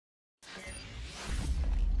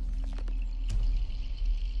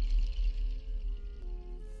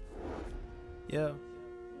Yeah.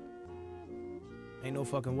 Ain't no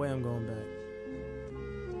fucking way I'm going back.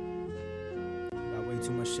 Got way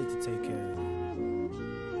too much shit to take care of.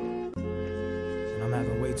 And I'm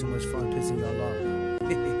having way too much fun pissing y'all off.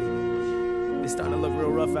 It's starting to look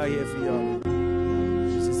real rough out here for y'all.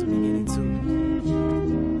 It's just the beginning too.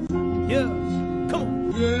 Yeah, come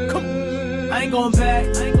on, come on. I ain't going back,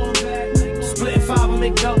 I ain't going back. Splitting 5 and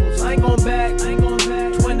make doubles. I ain't going back, I ain't going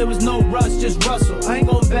back. To when there was no rush, just rustle. I ain't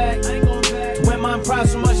going back, I ain't going back. To when mine pride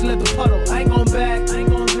so much, let the puddle. I ain't going back, I ain't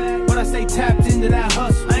going back. But I stay tapped into that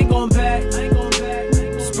hustle. I ain't going back, I ain't going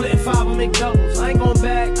back. Splitting 5 and make doubles. I ain't going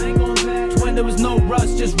back, I ain't going back. To when there was no rush,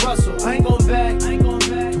 just rustle. I ain't going back, I ain't going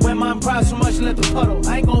back. To when mine pride so much, let the puddle.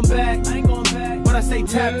 I ain't going back, I ain't going back. But I stay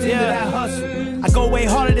tapped into that hustle. I go way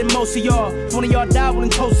harder than most of y'all. If one of y'all die,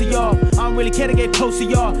 wouldn't toast to y'all. I don't really care to get close to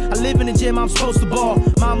y'all. I live in the gym, I'm supposed to ball.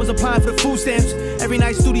 Mom was applying for the food stamps. Every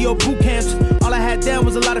night studio boot camps. All I had then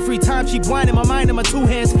was a lot of free time. She blinded my mind in my 2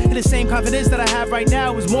 hands. And the same confidence that I have right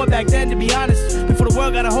now was more back then, to be honest. Before the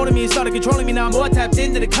world got a hold of me and started controlling me, now I'm more tapped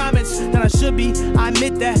into the comments than I should be. I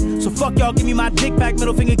admit that. So fuck y'all, give me my dick back.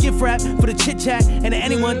 Middle finger gift wrap for the chit chat. And to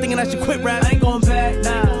anyone thinking I should quit rap, I ain't going back,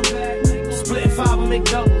 nah. Splitting 5 and make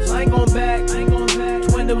doubles. I ain't going back, I ain't going back.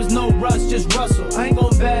 To when there was no rush, just rustle. I ain't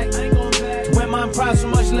going back, I ain't going back. To when mine pride so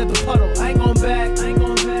much, let the puddle. I ain't going back, I ain't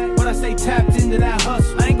going back. But I stay tapped into that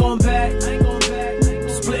hustle. I ain't going back, I ain't going back.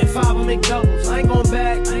 Splitting 5 and make doubles. I ain't going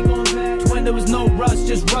back, I ain't going back. To when there was no rush,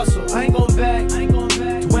 just rustle. I ain't going back, I ain't going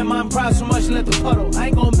back. To when mine pride so much, let the puddle. I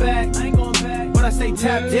ain't going back, I ain't going back. But I stay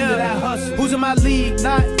tapped into that hustle. Who's in my league?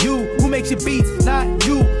 Not you. Who makes your beats? Not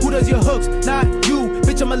you. Who does your hooks? Not you.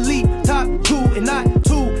 Bitch, I'm elite, top 2 and not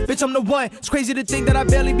 2. Bitch, I'm the one. It's crazy to think that I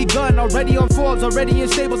barely begun. Already on Forbes, already in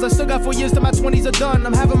stables. I still got 4 years till my 20s are done.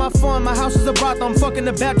 I'm having my fun, my house is a brothel. I'm fucking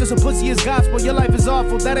the Baptist, a pussy is gospel. Your life is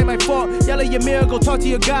awful, that ain't my fault. Yell at your mirror, go talk to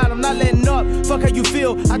your God. I'm not letting up, fuck how you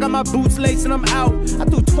feel. I got my boots laced and I'm out. I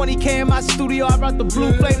threw 20K in my studio, I brought the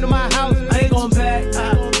blue flame to my house. I ain't going back, I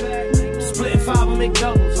ain't going back. Splitting 5 and make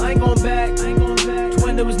doubles. I ain't going back, I ain't going back. To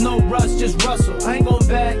when there was no rush, just rustle. I ain't going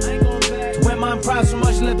back, I ain't going back. To when mine pride so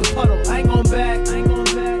much, let the puddle. I ain't going back, I ain't going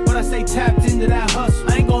back. But I stay tapped into that hustle.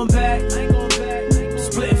 I ain't going back, I ain't going back.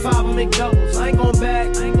 Splitting 5 and make doubles. I ain't going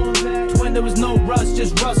back, I ain't going back. To when there was no rush,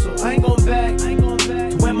 just rustle. I ain't going back, I ain't going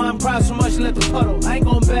back. To when mine pride so much, let the puddle. I ain't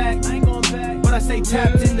going back, I ain't going back. But I stay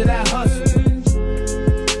tapped into that hustle.